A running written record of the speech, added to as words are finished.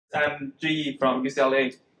I'm Zhiyi from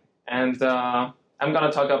UCLA, and I'm going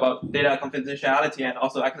to talk about data confidentiality and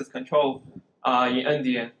also access control in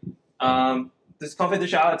NDN. This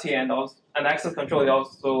confidentiality and access control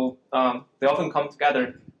they often come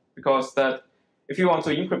together because that if you want to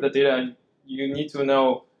encrypt the data, you need to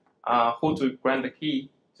know who to grant the key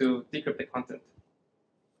to decrypt the content.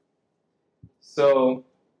 So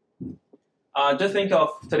just think of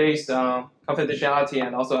today's confidentiality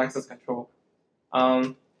and also access control.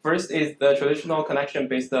 First is the traditional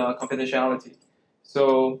connection-based confidentiality.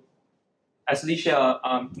 So, as Licia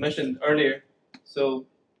mentioned earlier, so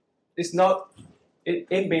it's not.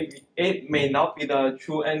 It may not be the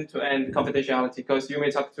true end-to-end confidentiality because you may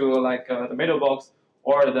talk to like the middle box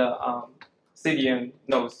or the CDN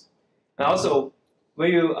nodes. And also,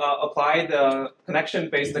 when you apply the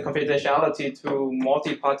connection-based confidentiality to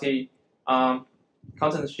multi-party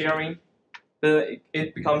content sharing,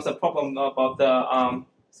 it becomes a problem about the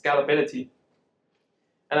scalability.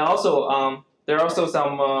 And also, there are also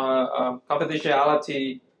some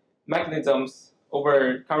confidentiality mechanisms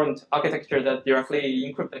over current architecture that directly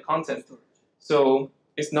encrypt the content. So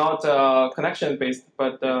it's not connection-based,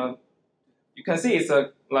 but you can see it's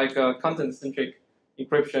like a content-centric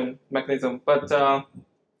encryption mechanism. But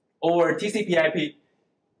over TCP/IP,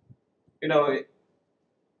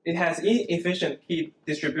 it has inefficient key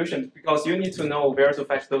distribution because you need to know where to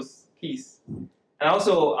fetch those keys. And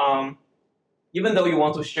also, even though you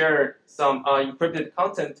want to share some encrypted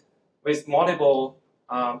content with multiple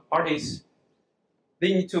parties,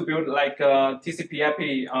 they need to build like a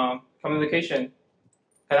TCP/IP communication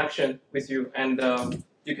connection with you, and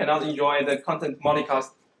you cannot enjoy the content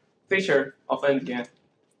multicast feature of NDN.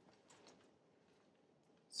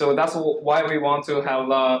 So that's why we want to have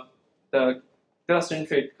the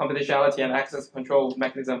data-centric confidentiality and access control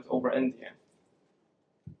mechanisms over NDN.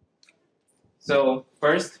 So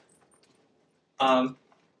first,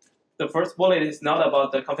 the first bullet is not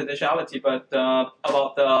about the confidentiality, but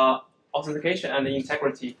about the authentication and the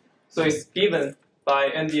integrity. So it's given by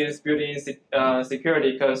NDN's built-in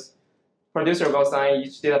security because producer will sign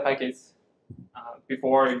each data packet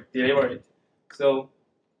before you deliver it. So,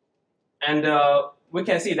 and we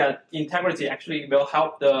can see that integrity actually will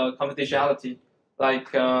help the confidentiality.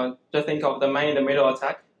 Like just think of the man-in-the-middle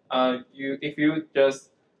attack. If you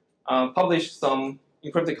just publish some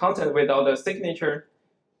encrypted content without a signature,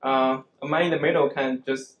 a man-in-the-middle can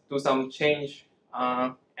just do some change,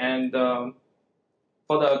 and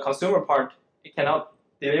for the consumer part, it cannot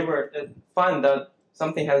find that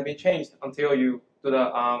something has been changed until you do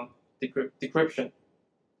the decryption.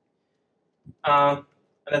 And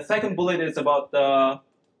the second bullet is about the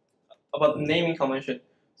naming convention.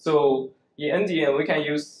 So in NDN,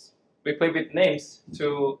 we play with names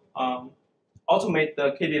to automate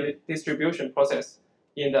the key distribution process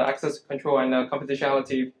in the access control and the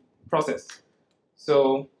confidentiality process.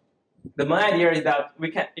 So the main idea is that we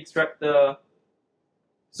can extract the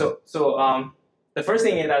the first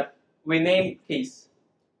thing is that we name keys,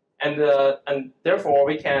 and therefore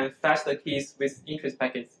we can fetch the keys with interest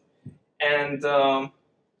packets. And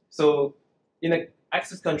so in the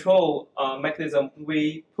access control mechanism,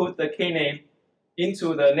 we put the key name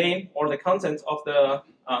into the name or the content of the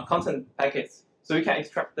content packets. So you can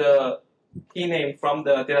extract the key name from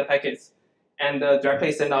the data packets and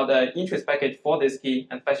directly send out the interest packet for this key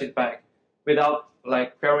and fetch it back without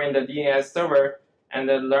like querying the DNS server and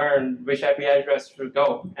then learn which IP address should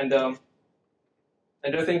go. And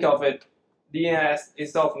to think of it, DNS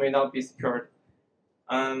itself may not be secured.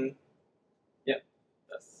 Yeah,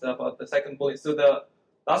 that's about the second bullet. So the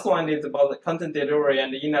last one is about the content delivery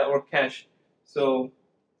and the in-network cache. So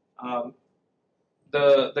the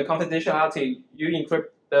confidentiality, you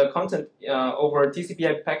encrypt the content over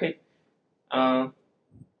TCP/IP packet,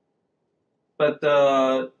 but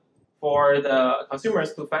for the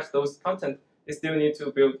consumers to fetch those content, they still need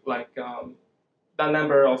to build like that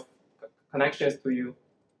number of connections to you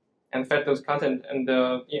and fetch those content. And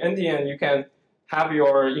in NDN, you can have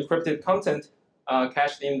your encrypted content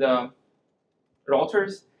cached in the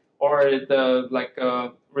routers or the like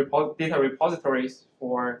data repositories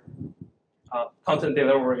for content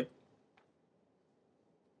delivery.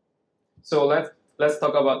 So let's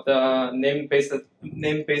talk about the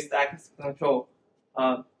name-based access control,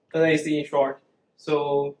 NAC in short.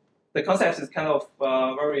 So the concept is kind of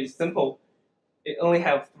very simple. It only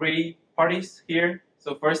have 3 parties here.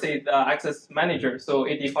 So first is the access manager. So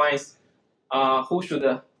it defines who should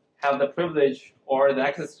have the privilege or the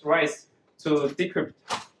access rights to decrypt,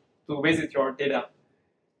 to visit your data.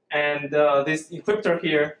 And this encryptor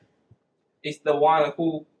here is the one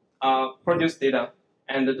who produce data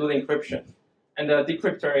and do the encryption. And the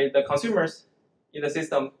decryptor is the consumers in the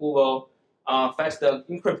system who will fetch the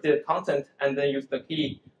encrypted content and then use the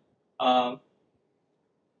key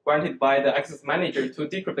granted by the access manager to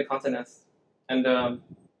decrypt the content and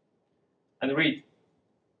read.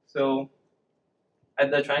 So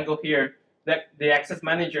at the triangle here, the access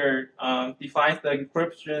manager defines the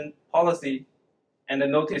encryption policy and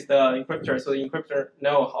then notice the encryptor, so the encryptor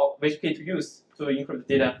know which key to use to encrypt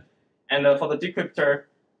the data. And for the decryptor,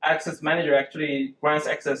 access manager actually grants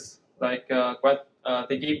access, like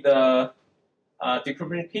they give the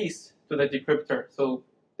decryption keys to the decryptor so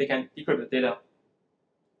they can decrypt the data.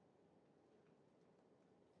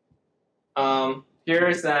 Here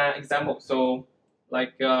is an example. So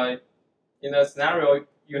like in a scenario,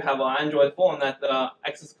 you have an Android phone at the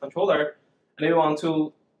access controller, and you want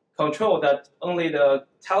to control that only the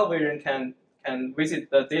television can visit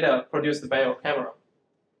the data produced by your camera.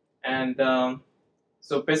 And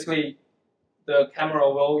so basically, the camera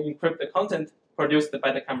will encrypt the content produced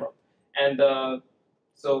by the camera. And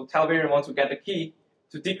so television wants to get the key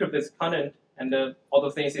to decrypt this content, and all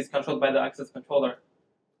the things is controlled by the access controller.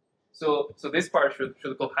 So this part should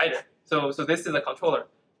go higher. So this is the controller.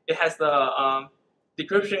 It has the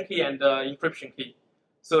decryption key and the encryption key.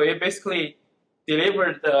 So it basically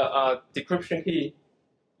delivered the decryption key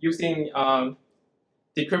using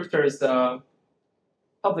decryptor's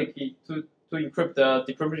public key to encrypt the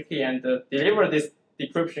decryption key and deliver this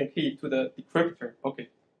decryption key to the decryptor. Okay,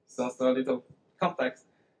 sounds a little complex.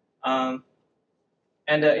 And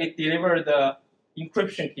it delivered the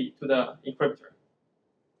encryption key to the encryptor.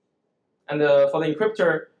 And for the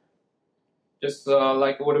encryptor, just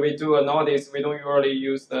like what we do nowadays, we don't usually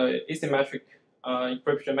use the asymmetric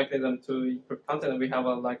encryption mechanism to encrypt content. We have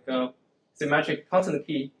a symmetric content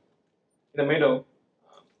key in the middle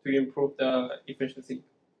to improve the efficiency.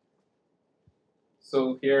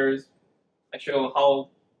 So here's I show how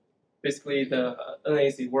basically the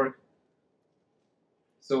NAC work.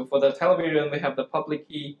 So for the television, we have the public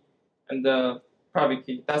key and the private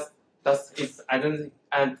key. That's its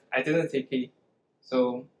identity key.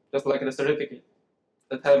 So just like the certificate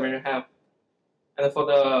the television have. And for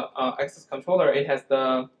the access controller, it has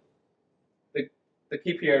the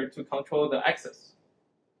key pair to control the access.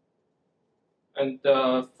 And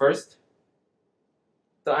first,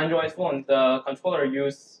 the Android phone, the controller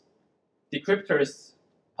use decryptor's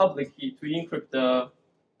public key to encrypt the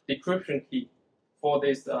decryption key for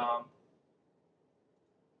this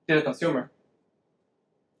data consumer.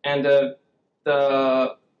 And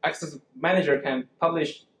the access manager can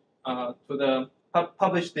publish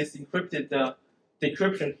publish this encrypted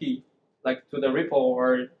decryption key, like to the repo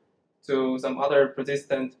or to some other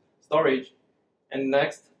persistent storage. And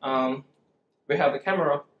next, we have the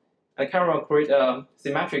camera. The camera create a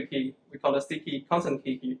symmetric key. We call the sticky constant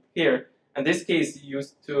key here. And this key is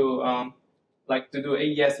used to to do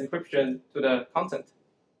AES encryption to the content.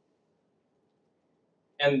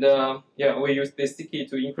 And yeah, we use this sticky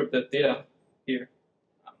to encrypt the data here,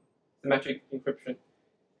 symmetric encryption.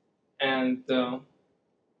 And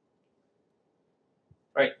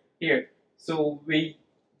right here, so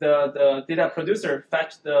the data producer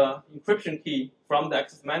fetch the encryption key from the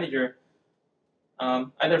access manager,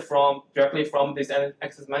 either directly from this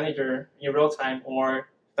access manager in real time or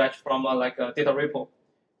fetch from a data repo.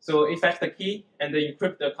 So it fetch the key and they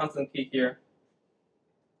encrypt the constant key here.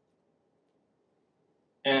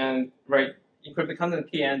 And encrypt the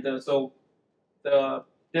constant key, and so the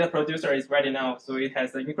data producer is ready now. So it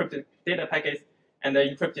has the encrypted data packet and the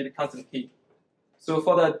encrypted constant key. So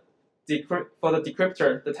for the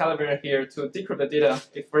decryptor, the television here, to decrypt the data,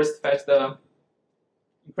 it first fetch the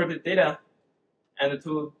encrypted data, and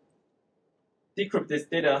to decrypt this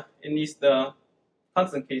data, it needs the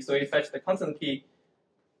constant key. So it fetch the constant key,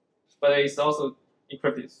 but it's also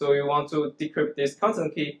encrypted. So you want to decrypt this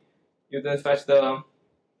constant key, you then fetch the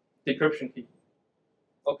decryption key.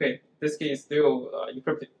 Okay, this key is still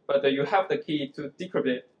encrypted, but you have the key to decrypt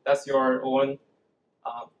it. That's your own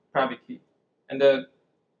private key. And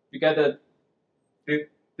you get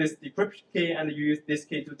this decryption key, and you use this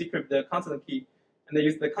key to decrypt the constant key, and they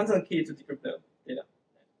use the constant key to decrypt the data.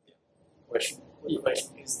 Yeah. Question.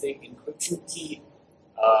 Is the encryption key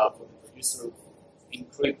for the producer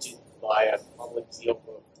encrypted by a public key of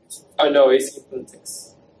the producer? Oh no, it's in plain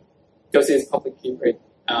text. Because it's public key, right?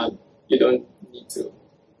 You don't need to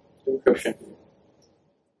do encryption here.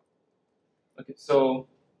 Okay, so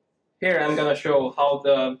here I'm gonna show how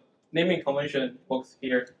the naming convention works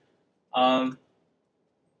here.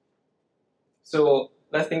 So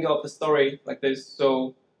let's think of the story like this.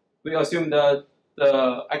 So we assume that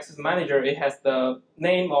the access manager, it has the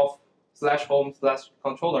name of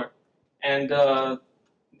 /home/controller, and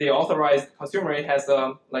the authorized consumer has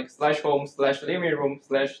like /home/living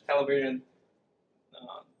room/television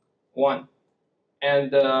 1,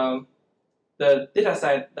 and the data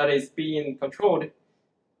set that is being controlled,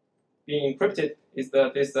 being encrypted, is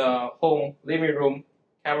this home living room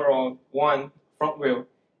camera 1 front view,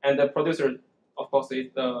 and the producer, of course,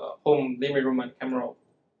 is the home living room and camera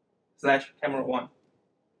 1.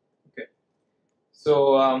 Okay,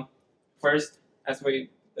 so first, as the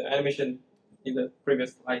animation in the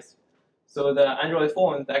previous slides. So the Android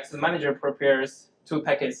phone, the access manager prepares 2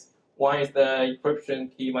 packets. One is the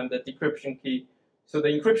encryption key, one the decryption key. So the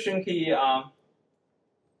encryption key,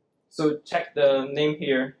 so check the name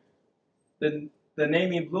here. The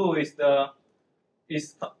name in blue is the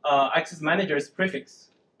access manager's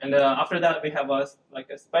prefix, and after that we have a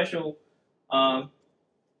special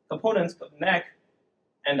component called NAC,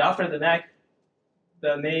 and after the NAC,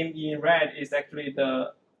 the name in red is actually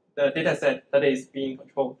the data set that is being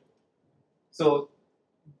controlled. So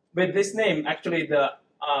with this name, actually the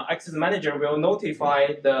access manager will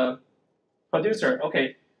notify the producer,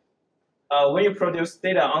 okay, when you produce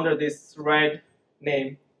data under this red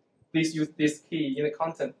name, please use this key in the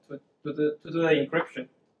content to do the encryption.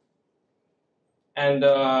 And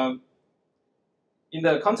in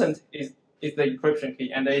the content is the encryption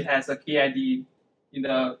key, and it has a key ID in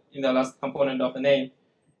the last component of the name.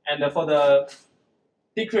 And for the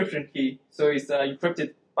decryption key, so it's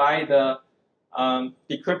encrypted by the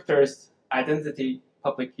decryptor's identity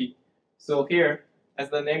public key. So here, as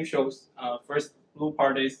the name shows, first blue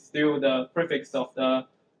part is still the prefix of the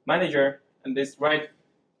manager, and this right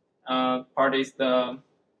part is the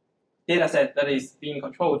data set that is being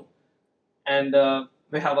controlled. And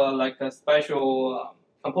we have a special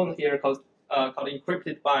component here called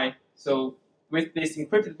encrypted by. So with this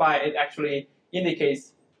encrypted by, it actually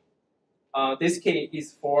indicates this key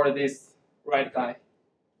is for this red guy,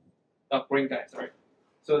 the green guy, sorry.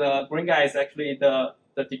 So the green guy is actually the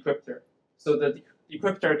decryptor. So the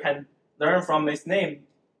decryptor can learn from its name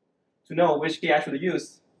to know which key I should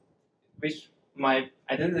use, which my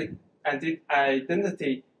identity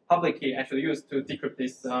public key I should use to decrypt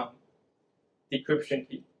this decryption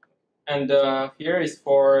key. And here is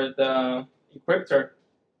for the encryptor.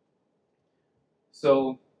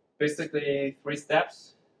 So basically 3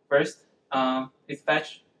 steps. First, it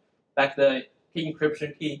fetch back the key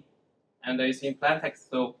encryption key, and it's in plain text,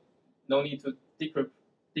 so no need to decrypt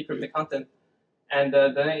the content. And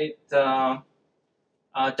then it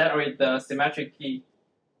generate the symmetric key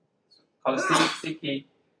called C key,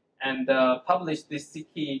 and publish this C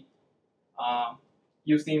key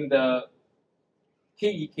using the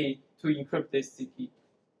key to encrypt this C key.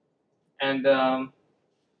 And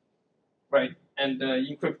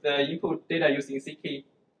encrypt the input data using C key,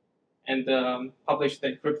 and publish the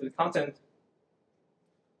encrypted content.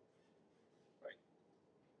 Right.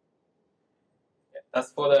 Yeah,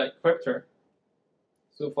 that's for the encryptor.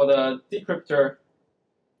 So for the decryptor,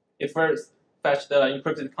 it first fetch the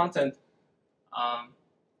encrypted content,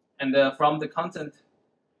 and from the content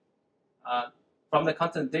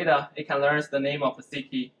data, it can learn the name of the C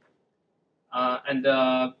key, and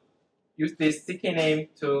use this C key name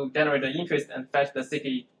to generate the interest and fetch the C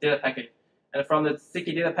key data packet. And from the C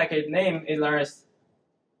key data packet name, it learns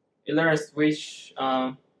which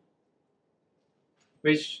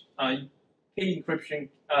key decryption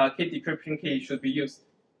key should be used,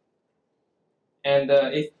 and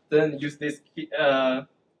it then use this key,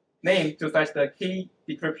 name to fetch the key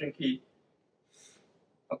decryption key.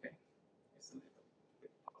 Okay.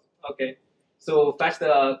 Okay. So fetch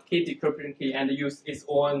the key decryption key and use its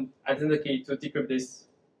own identity to decrypt this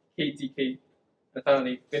key DK, and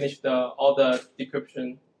finally finish all the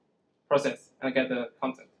decryption process and get the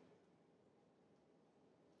content.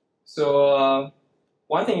 So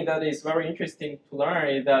one thing that is very interesting to learn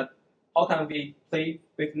is that how can we play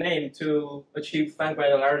with name to achieve fine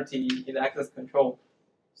granularity in the access control.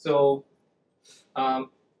 So and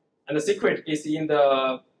the secret is in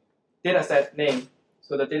the dataset name.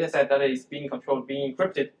 So the dataset that is being controlled, being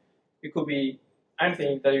encrypted, it could be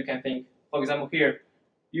anything that you can think. For example, here,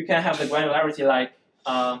 you can have the granularity like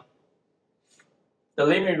the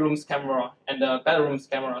living room's camera and the bedroom's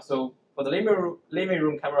camera. So for the living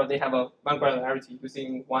room camera, they have one granularity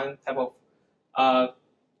using one type of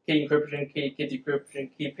key encryption key, key decryption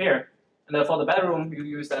key pair. And for the bedroom, you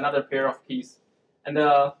use another pair of keys. And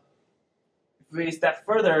if we step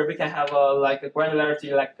further, we can have like a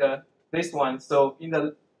granularity like this one. So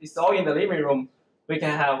it's all in the living room. We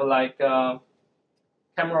can have like camera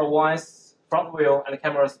 1's front wheel and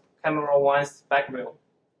camera 1's back wheel.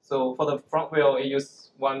 So for the front wheel, it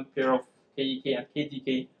uses one pair of KE key and KD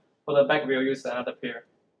key. For the back, we'll use another pair.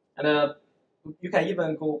 And you can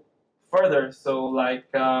even go further. So like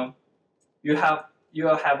you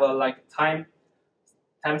will have a like timestamp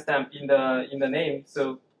in the name.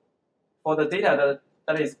 So for the data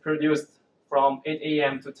that is produced from 8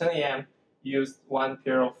 a.m. to 10 a.m., use one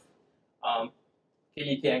pair of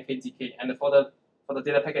KEK and KDK, and for the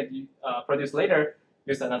data packet you produce later,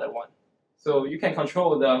 use another one. So you can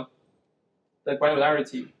control the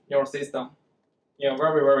granularity in your system in a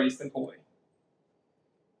very, very simple way.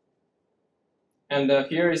 And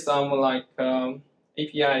here is some like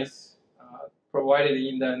APIs provided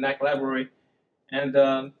in the NAC library, and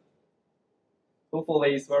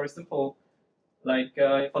hopefully it's very simple. Like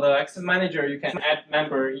for the access manager, you can add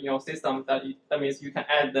member in your system. That means you can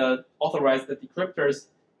add the authorized decryptors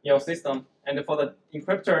in your system. And for the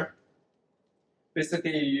encryptor,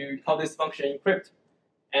 basically you call this function encrypt,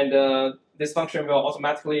 and this function will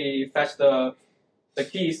automatically fetch the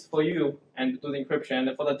keys for you and do the encryption.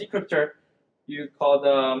 And for the decryptor, you call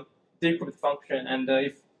the decrypt function, and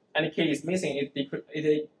if any key is missing,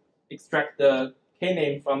 it extract the key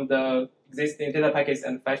name from the existing data packets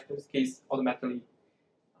and fetch those keys automatically.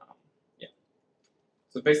 Yeah.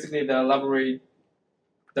 So basically, the library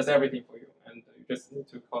does everything for you, and you just need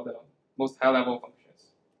to call the most high-level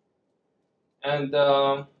functions. And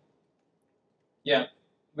yeah,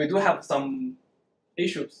 we do have some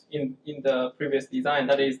issues in the previous design.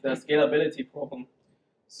 That is the scalability problem.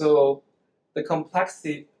 So the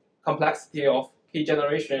complexity of key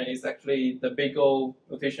generation is actually the big O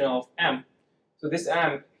notation of M. So this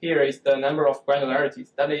M here is the number of granularities.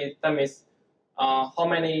 That means how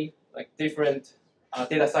many like different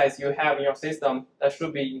data sites you have in your system that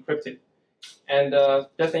should be encrypted. And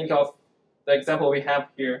just think of the example we have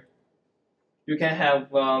here. You can have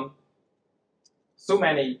so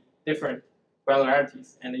many different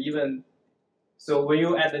granularities, and even so, when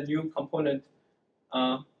you add a new component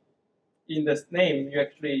in this name,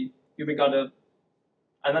 you got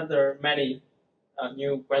another many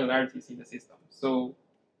new granularities in the system. So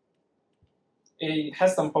it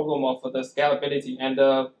has some problem of the scalability, and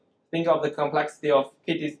think of the complexity of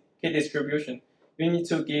key distribution. You need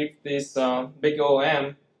to give this big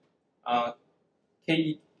OM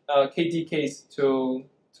KDKs to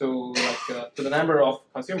the number of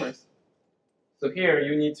consumers. So here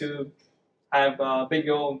you need to have a big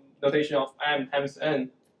O notation of M times N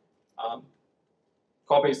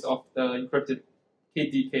copies of the encrypted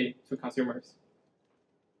KDK to consumers.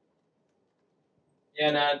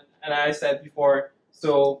 And I said before,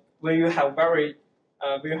 so when you have many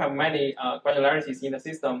granularities in the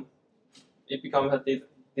system, it becomes a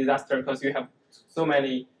disaster because you have so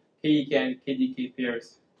many KEK and KDK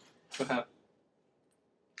pairs to have.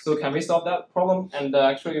 So can we solve that problem? And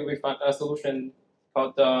actually, we found a solution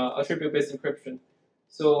called attribute-based encryption.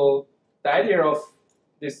 So the idea of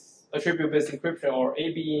this attribute-based encryption, or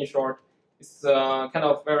ABE in short, is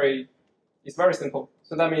very simple.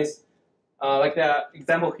 So that means, like the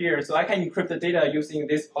example here, so I can encrypt the data using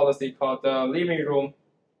this policy called living room.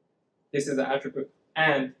 This is an attribute,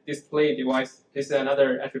 and display device. This is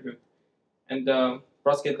another attribute, and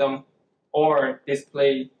browse them or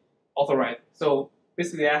display authorized. So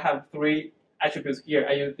basically, I have three attributes here.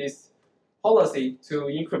 I use this policy to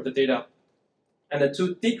encrypt the data, and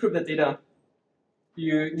to decrypt the data,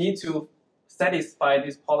 you need to satisfy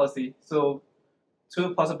this policy. So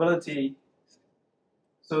two possible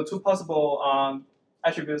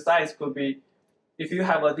attribute size could be, if you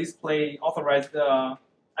have a display authorized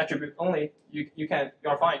attribute only,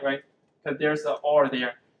 you're fine, right? Because there's an OR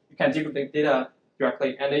there. You can decrypt the data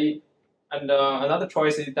directly. And another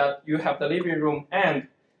choice is that you have the living room and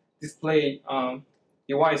display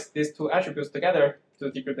device, these two attributes together to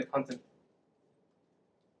decrypt the content.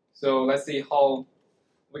 So let's see how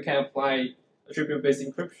we can apply attribute-based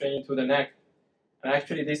encryption into the NAC. And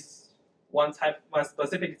actually, this one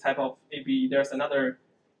specific type of ABE. There's another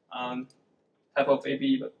type of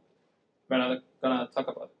ABE, but we're not gonna talk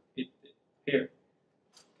about it here.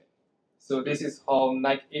 So this is how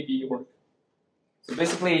NAC ABE works. So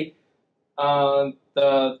basically,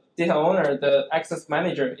 the data owner, the access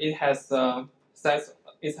manager, it had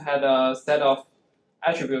a set of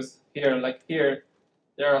attributes here. Like here,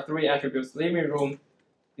 there are three attributes: living room,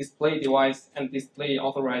 display device, and display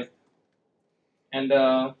authorized. And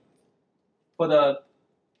for the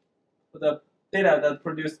data that's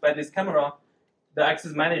produced by this camera, the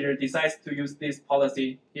access manager decides to use this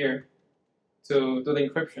policy here to do the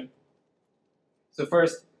encryption. So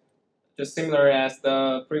first, just similar as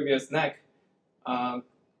the previous NAC,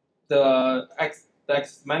 the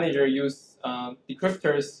access manager use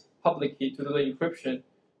decryptors public key to do the encryption,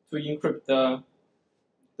 to encrypt the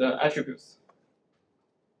the attributes.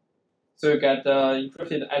 So you get the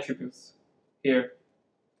encrypted attributes here.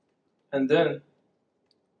 And then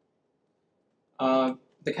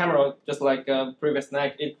the camera, just like previous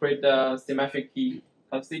NAC, it creates the symmetric key,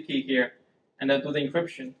 C key here, and then do the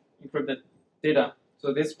encryption, encrypt the data.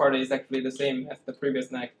 So this part is actually the same as the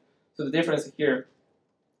previous NAC. So the difference here,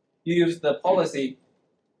 you use the policy.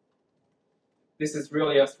 This is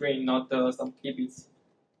really a string, not some key bits.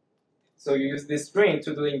 So you use this string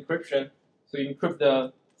to do the encryption. So you encrypt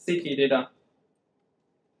the C key data.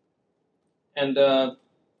 And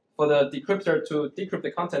for the decryptor to decrypt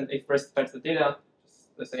the content, it first fetch the data,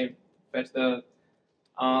 just the same. Fetch the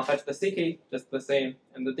C key, just the same.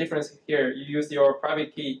 And the difference here, you use your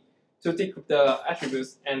private key to decrypt the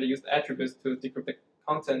attributes, and use the attributes to decrypt the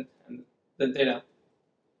content and the data.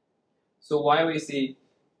 So why we see,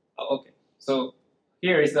 okay. So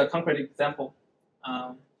here is a concrete example.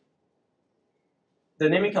 The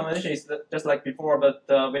naming convention is just like before, but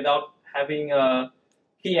without having a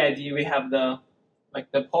key ID, we have the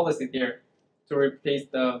policy there to replace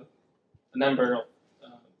the number of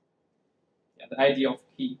the ID of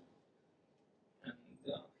key. And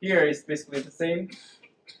here is basically the same.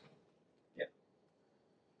 Yeah.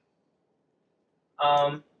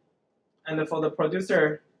 And for the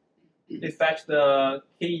producer, they fetch the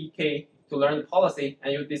key to learn the policy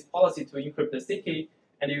and use this policy to encrypt the C key,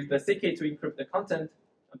 and use the C key to encrypt the content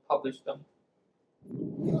and publish them.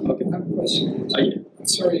 Okay, I have a question. Yeah. I'm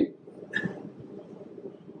sorry.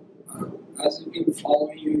 As I've been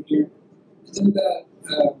following you here, isn't that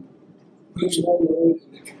putting more load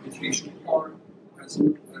in the computation power as a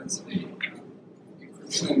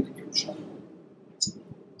encryption and decryption?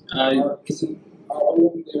 Or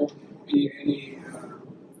won't there be any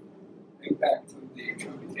impact on the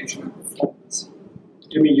computational performance?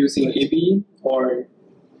 You mean using AB or?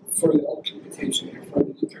 For the whole computation here, for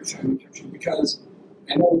the decryption and encryption, because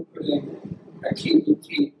I know we put in a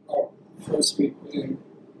key, or first we put in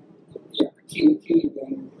a key, then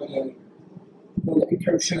we put in the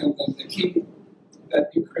encryption, and then the key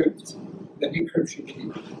that decrypts the encryption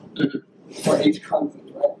key for each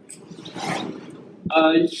content, right?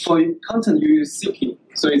 For content, you use C key,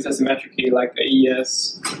 so it's a symmetric key like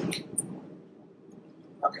AES.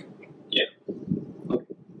 Okay. Yeah.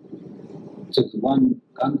 Okay. So the one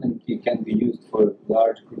content key can be used for a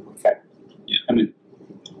large group of factors. Yeah. I mean,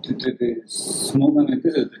 the small, I mean,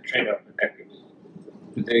 this is the trade-off effectively.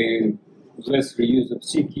 The less reuse of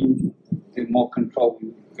C key, the more control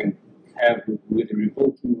you can have with the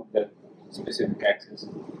revoking of that specific access.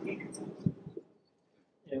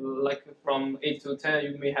 Yeah, like from 8 to 10,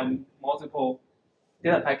 you may have multiple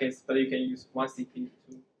data packets, but you can use one C key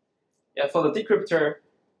too. Yeah, for the decryptor,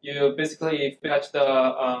 you basically fetch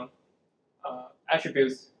the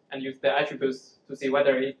attributes and use the attributes to see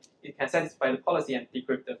whether it can satisfy the policy and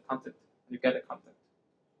decrypt the content. You get the content.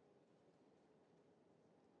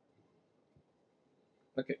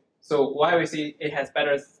 Okay, so why we see it has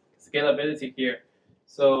better scalability here.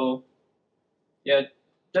 So yeah,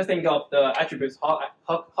 just think of the attributes. How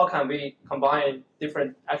can we combine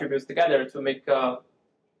different attributes together to make a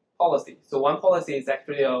policy? So one policy is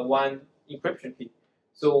actually one encryption key.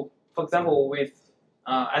 So for example, with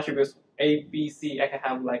attributes A, B, C, I can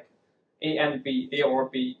have like A and B, A or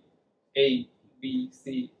B, A, B,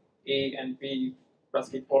 C, A and B,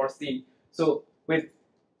 basket or C. So with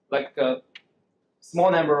like a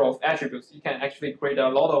small number of attributes, you can actually create a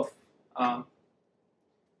lot of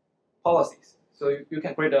policies. So you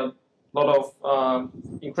can create a lot of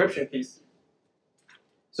encryption keys.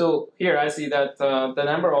 So here I see that the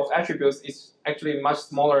number of attributes is actually much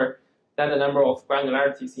smaller than the number of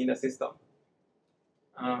granularities in the system.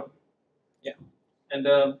 Yeah, and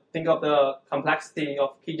think of the complexity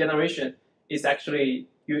of key generation is actually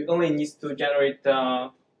you only need to generate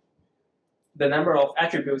the number of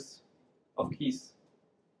attributes of keys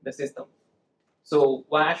in the system. So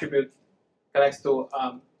one attribute connects to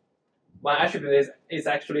one attribute is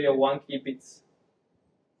actually a one key bits.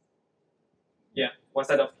 Yeah, one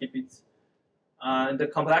set of key bits. The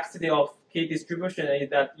complexity of key distribution is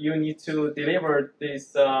that you need to deliver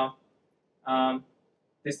this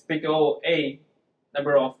this big O A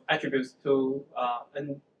number of attributes to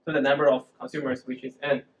the number of consumers, which is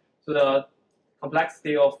n. So the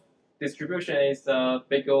complexity of distribution is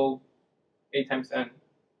big O A times n.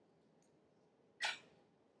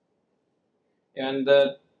 And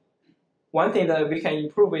one thing that we can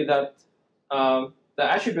improve is that the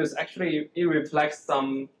attributes actually it reflects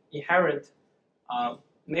some inherent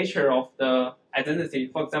nature of the identity.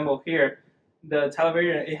 For example, here the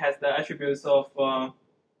television it has the attributes of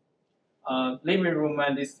living room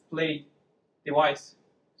and display device.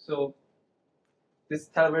 So this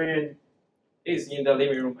television is in the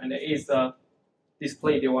living room and it is a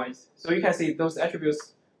display device. So you can see those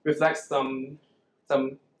attributes reflect some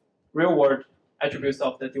real world attributes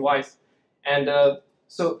of the device, and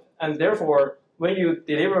therefore when you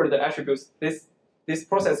deliver the attributes, this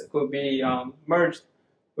process could be merged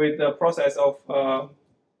with the process of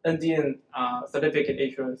NDN certificate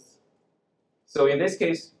issuance. So in this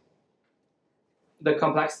case, the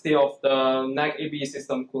complexity of the NAC AB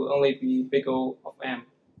system could only be big O of M.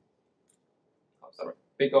 Oh, sorry,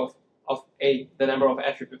 big O of A, the number of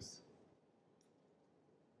attributes.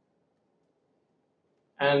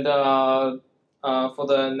 And for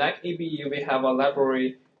the NAC AB, we have a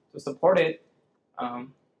library to support it.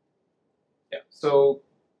 So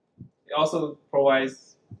it also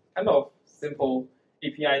provides kind of simple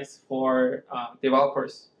APIs for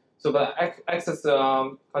developers. So the access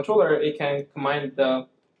controller, it can command the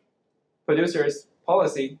producer's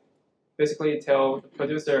policy, basically tell the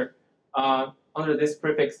producer under this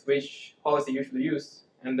prefix which policy you should use.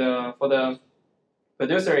 And for the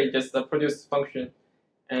producer, it just the produce function,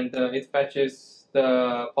 and it fetches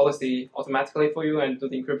the policy automatically for you and do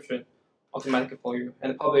the encryption automatically for you,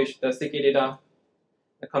 and publish the sticky data,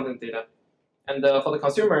 the content data. And for the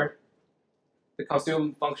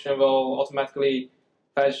consume function will automatically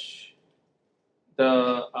fetch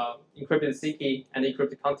the encrypted C key and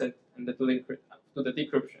encrypted content and do the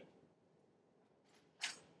decryption.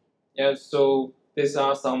 Yeah, so these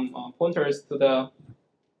are some pointers to the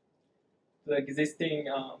existing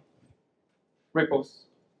repos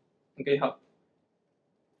on GitHub.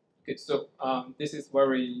 Okay, so this is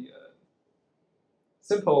very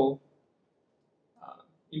simple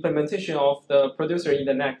implementation of the producer in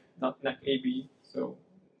the NAC, not NAC AB. So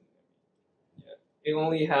yeah, it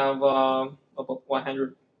only have about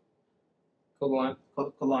 100 code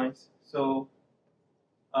lines. So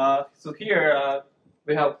so here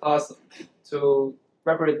we have class to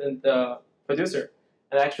represent the producer,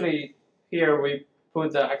 and actually here we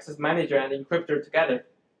put the access manager and encryptor together.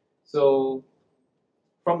 So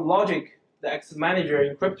from logic, the access manager,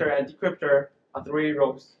 encryptor, and decryptor are three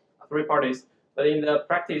rows, three parties. But in the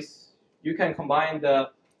practice, you can combine the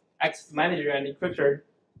access manager and encryptor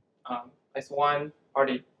as one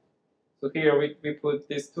party. So here we put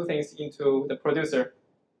these two things into the producer.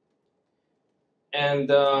 And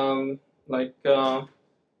we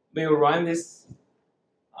will run this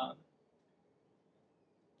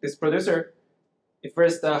this producer. We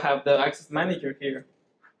first have the access manager here.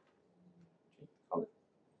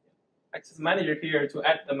 Access manager here to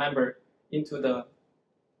add the member into the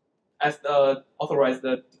as the authorized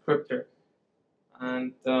the decryptor,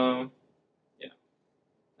 and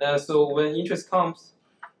so when interest comes,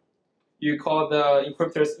 you call the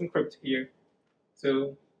encryptor's encrypt here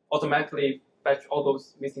to automatically fetch all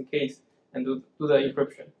those missing keys and do the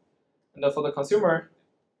encryption. And for the consumer,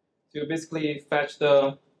 to basically fetch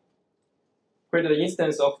create the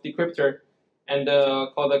instance of decryptor and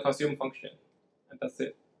call the consume function, and that's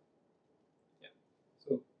it. Yeah.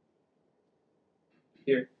 So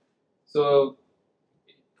here, so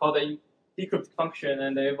call the decrypt function,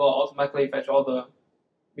 and it will automatically fetch all the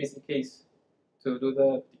missing keys to do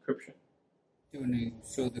the decryption. Do you want to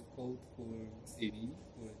show the code for AB?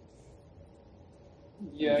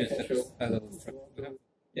 Yeah, I can show.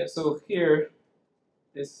 Yeah, so here,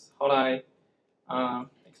 this is how I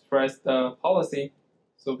express the policy.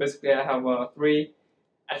 So basically, I have three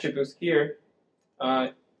attributes here.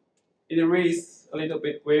 It reads a little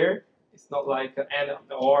bit weird. It's not like an and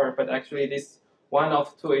or, but actually this one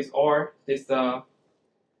of two is or. This two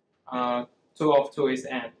of two is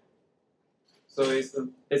and. So it's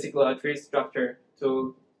basically a tree structure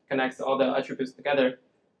to connect all the attributes together.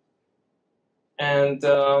 And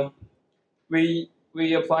we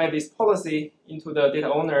apply this policy into the data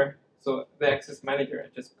owner, so the access manager. I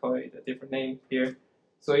just call it a different name here.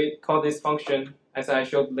 So it called this function as I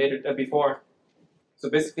showed later before. So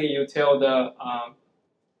basically, you tell the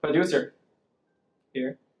producer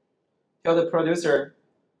here, tell the producer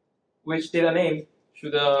which data name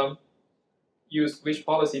should use which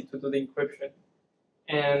policy to do the encryption,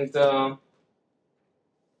 and for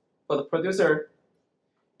the producer.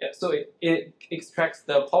 Yeah, so it extracts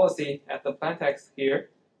the policy at the plaintext here.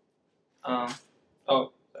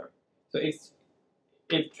 So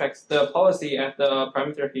it tracks the policy at the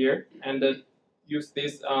parameter here, and use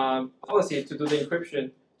this policy to do the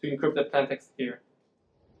encryption to encrypt the plaintext here.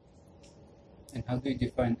 And how do you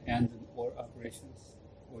define and or operations?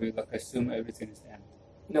 Or you like assume everything is and?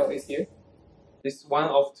 No, it's here. This one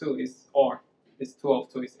of two is or. This two of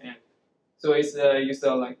two is and. So it's use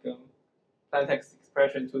like plaintext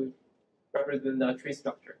expression to represent the tree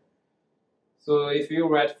structure. So if you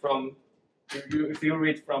read from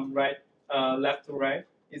left to right,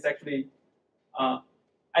 it's actually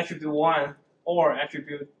attribute 1 or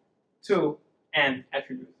attribute 2 and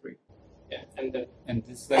attribute 3. Yeah, and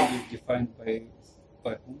this value is defined by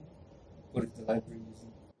whom? What is the library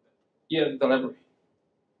using? Yeah, the library.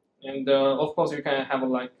 And of course, you can have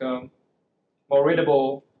like more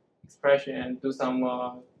readable expression and do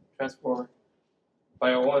some transport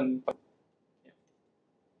by your own. Yeah.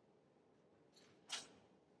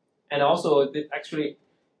 And also, it actually,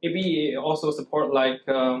 AB also support like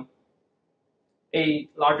A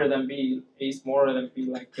larger than B, A smaller than B.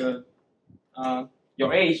 Like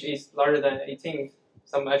your age is larger than 18.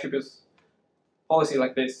 Some attributes policy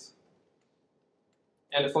like this.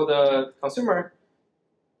 And for the consumer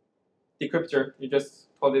decryptor, you just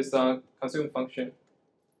call this consume function.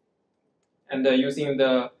 And using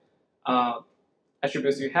the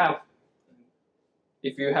attributes you have,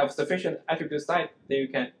 if you have sufficient attribute type, then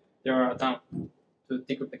you are done to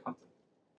decrypt the content.